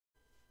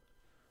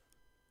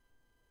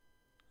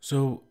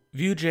So,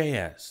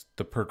 Vue.js,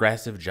 the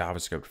progressive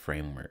JavaScript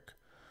framework.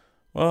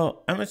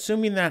 Well, I'm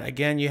assuming that,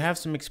 again, you have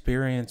some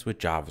experience with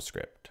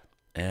JavaScript.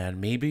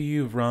 And maybe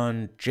you've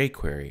run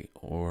jQuery,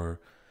 or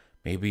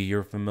maybe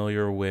you're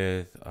familiar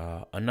with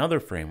another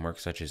framework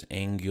such as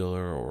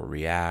Angular or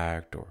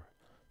React or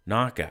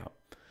Knockout.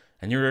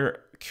 And you're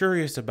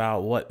curious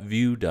about what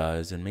Vue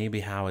does and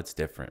maybe how it's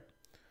different.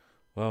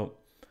 Well,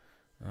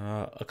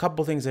 a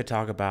couple things I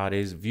talk about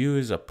is Vue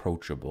is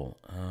approachable.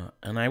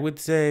 And I would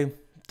say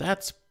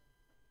that's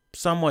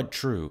somewhat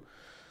true.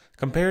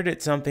 Compared to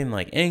something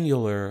like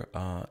Angular,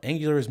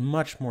 Angular is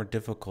much more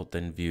difficult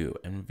than Vue,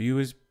 and Vue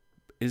is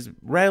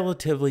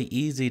relatively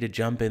easy to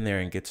jump in there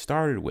and get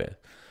started with.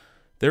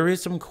 There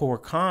is some core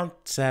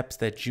concepts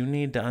that you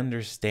need to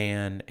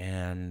understand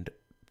and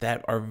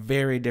that are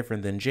very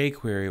different than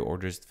jQuery or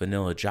just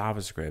vanilla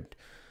JavaScript,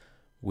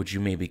 which you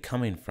may be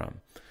coming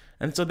from.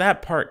 And so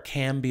that part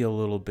can be a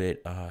little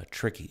bit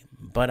tricky.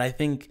 But I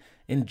think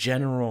in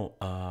general,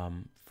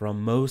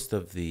 from most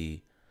of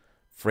the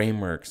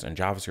frameworks and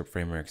JavaScript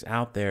frameworks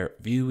out there,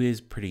 Vue is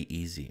pretty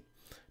easy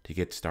to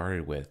get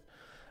started with.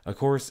 Of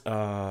course,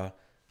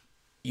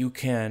 you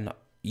can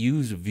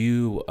use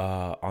Vue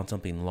on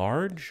something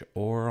large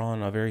or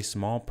on a very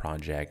small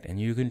project, and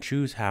you can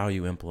choose how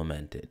you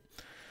implement it.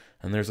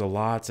 And there's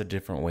lots of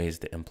different ways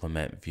to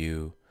implement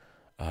Vue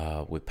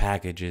with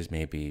packages.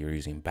 Maybe you're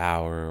using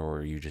Bower,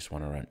 or you just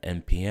want to run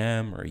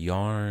npm or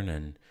yarn,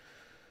 and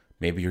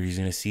maybe you're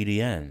using a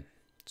CDN.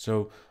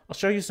 So I'll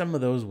show you some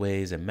of those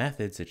ways and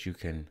methods that you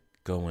can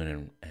go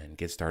in and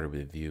get started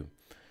with Vue.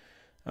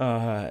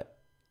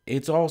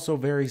 It's also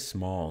very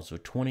small, so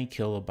 20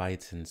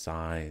 kilobytes in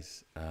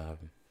size.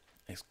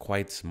 It's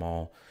quite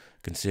small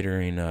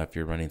considering if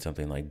you're running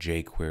something like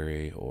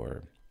jQuery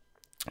or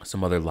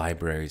some other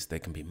libraries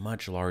that can be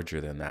much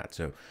larger than that.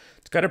 So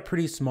it's got a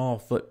pretty small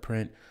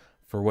footprint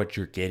for what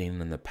you're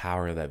getting and the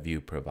power that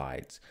Vue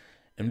provides.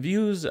 And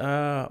Vue's,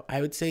 I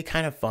would say,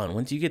 kind of fun.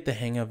 Once you get the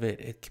hang of it,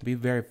 it can be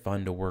very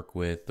fun to work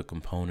with the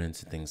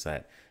components and things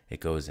that it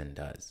goes and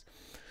does.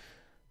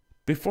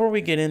 Before we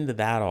get into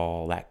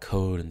that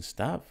code and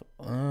stuff,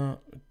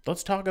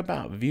 let's talk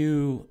about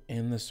Vue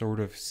in the sort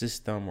of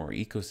system or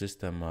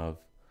ecosystem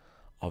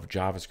of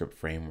JavaScript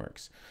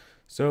frameworks.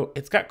 So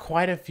it's got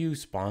quite a few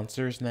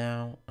sponsors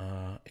now.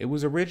 It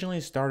was originally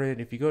started,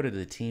 if you go to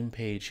the team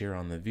page here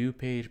on the Vue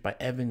page, by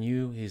Evan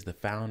You. He's the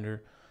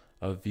founder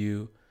of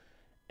Vue.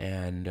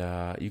 And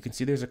you can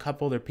see there's a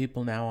couple other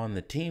people now on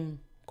the team,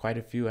 quite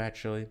a few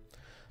actually,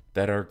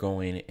 that are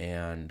going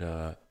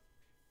and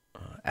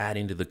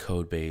adding to the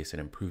code base and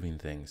improving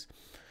things.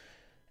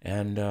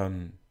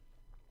 And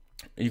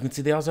you can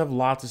see they also have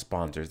lots of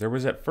sponsors. There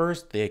was at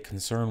first the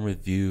concern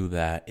with Vue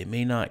that it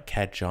may not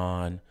catch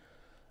on,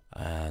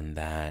 and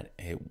that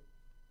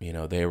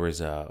there was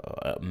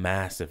a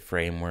massive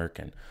framework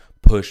and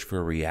push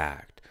for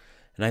React.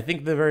 And I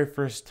think the very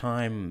first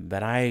time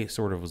that I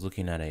sort of was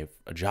looking at a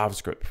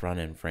JavaScript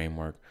front-end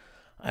framework,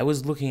 I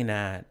was looking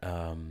at,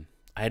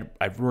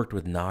 I've worked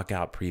with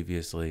Knockout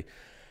previously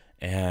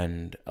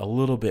and a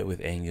little bit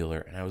with Angular,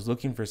 and I was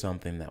looking for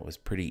something that was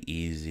pretty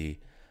easy,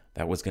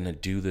 that was going to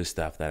do the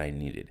stuff that I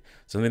needed.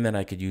 Something that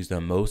I could use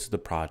on most of the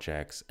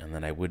projects, and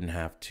then I wouldn't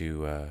have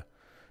to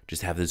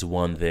just have this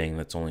one thing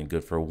that's only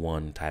good for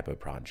one type of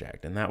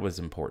project. And that was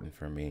important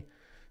for me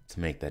to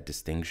make that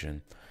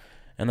distinction.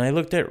 And I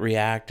looked at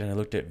React and I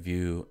looked at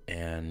Vue,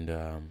 and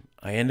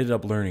I ended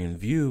up learning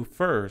Vue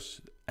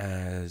first,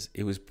 as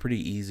it was pretty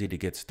easy to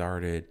get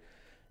started,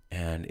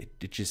 and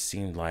it just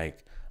seemed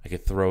like I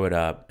could throw it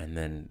up and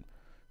then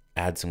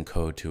add some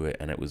code to it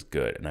and it was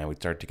good. And I would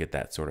start to get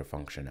that sort of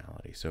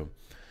functionality. So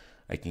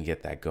I can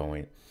get that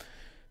going.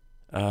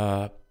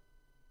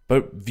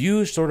 But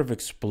Vue sort of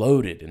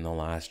exploded in the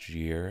last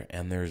year,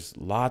 and there's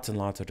lots and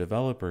lots of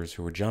developers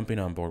who are jumping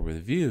on board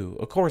with Vue.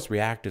 Of course,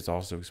 React is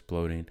also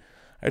exploding.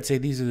 I'd say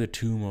these are the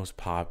two most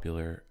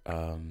popular,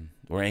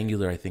 where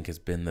Angular, I think, has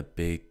been the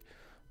big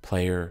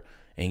player.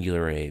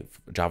 Angular, a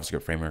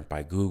JavaScript framework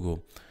by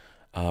Google.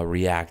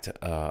 React,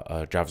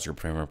 a JavaScript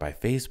framework by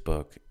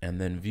Facebook.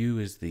 And then Vue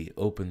is the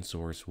open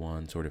source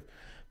one, sort of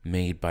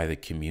made by the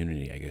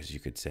community, I guess you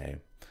could say.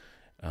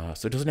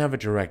 So it doesn't have a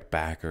direct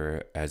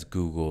backer as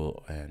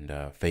Google and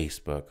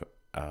Facebook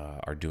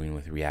are doing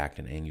with React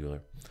and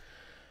Angular.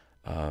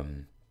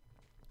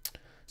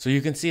 So you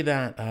can see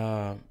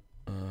that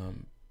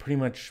pretty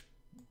much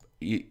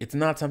it's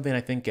not something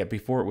I think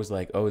before it was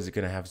like, oh, is it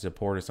going to have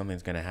support or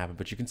something's going to happen?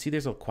 But you can see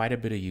there's quite a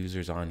bit of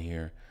users on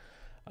here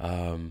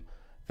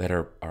that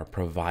are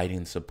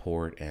providing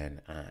support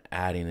and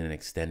adding and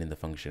extending the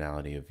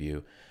functionality of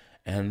Vue.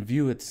 And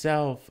Vue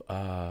itself,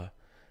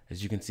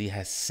 as you can see,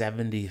 has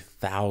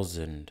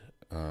 70,000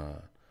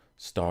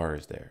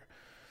 stars there.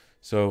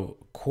 So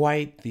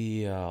quite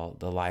the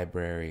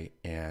library,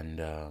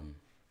 and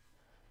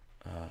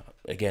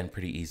again,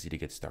 pretty easy to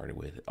get started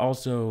with.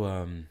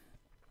 Also,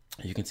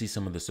 you can see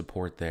some of the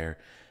support there,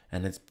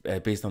 and it's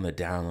based on the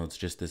downloads.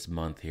 Just this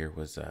month here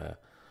was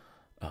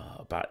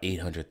about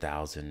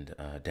 800,000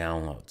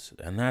 downloads,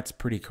 and that's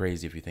pretty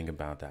crazy if you think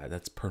about that.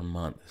 That's per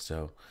month.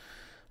 So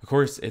Of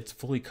course, it's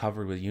fully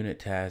covered with unit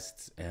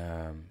tests,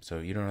 so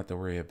you don't have to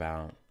worry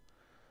about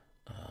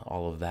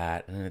all of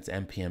that. And then it's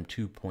NPM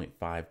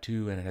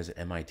 2.52, and it has an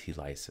MIT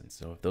license.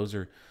 So if those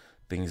are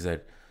things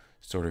that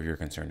sort of you're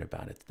concerned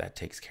about, that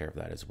takes care of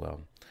that as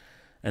well.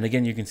 And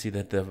again, you can see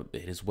that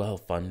it is well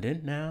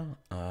funded now.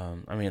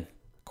 I mean,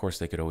 of course,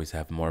 they could always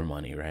have more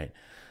money, right?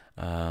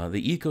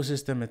 The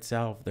ecosystem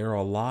itself, there are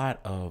a lot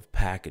of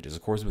packages.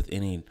 Of course, with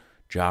any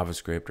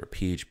JavaScript or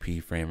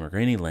PHP framework or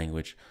any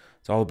language,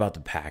 it's all about the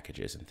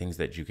packages and things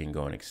that you can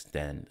go and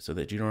extend so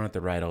that you don't have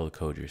to write all the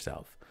code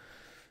yourself.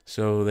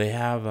 So they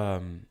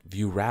have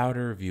Vue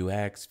Router,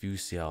 Vuex, Vue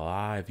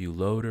CLI, Vue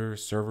Loader,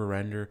 Server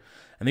Render,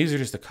 and these are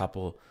just a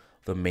couple of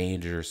the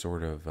major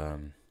sort of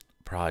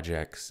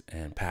projects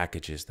and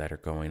packages that are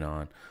going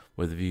on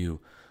with Vue.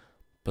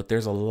 But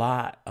there's a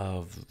lot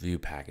of Vue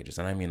packages,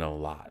 and I mean a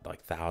lot,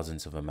 like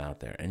thousands of them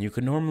out there. And you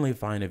can normally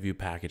find a Vue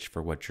package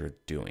for what you're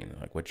doing,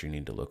 like what you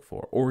need to look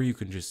for, or you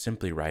can just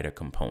simply write a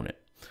component.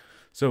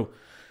 So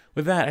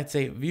with that, I'd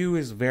say Vue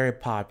is very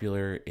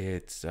popular.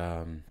 It's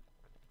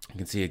you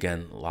can see,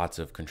 again, lots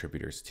of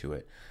contributors to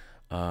it.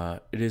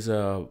 It is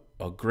a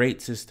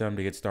great system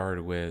to get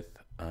started with.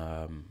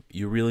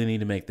 You really need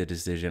to make the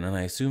decision, and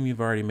I assume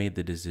you've already made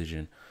the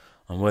decision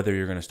on whether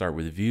you're going to start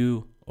with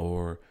Vue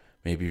or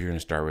maybe you're going to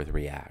start with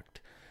React.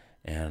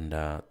 And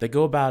they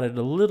go about it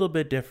a little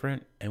bit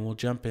different, and we'll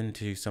jump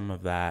into some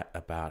of that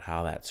about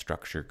how that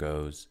structure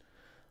goes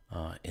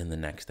in the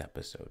next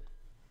episode.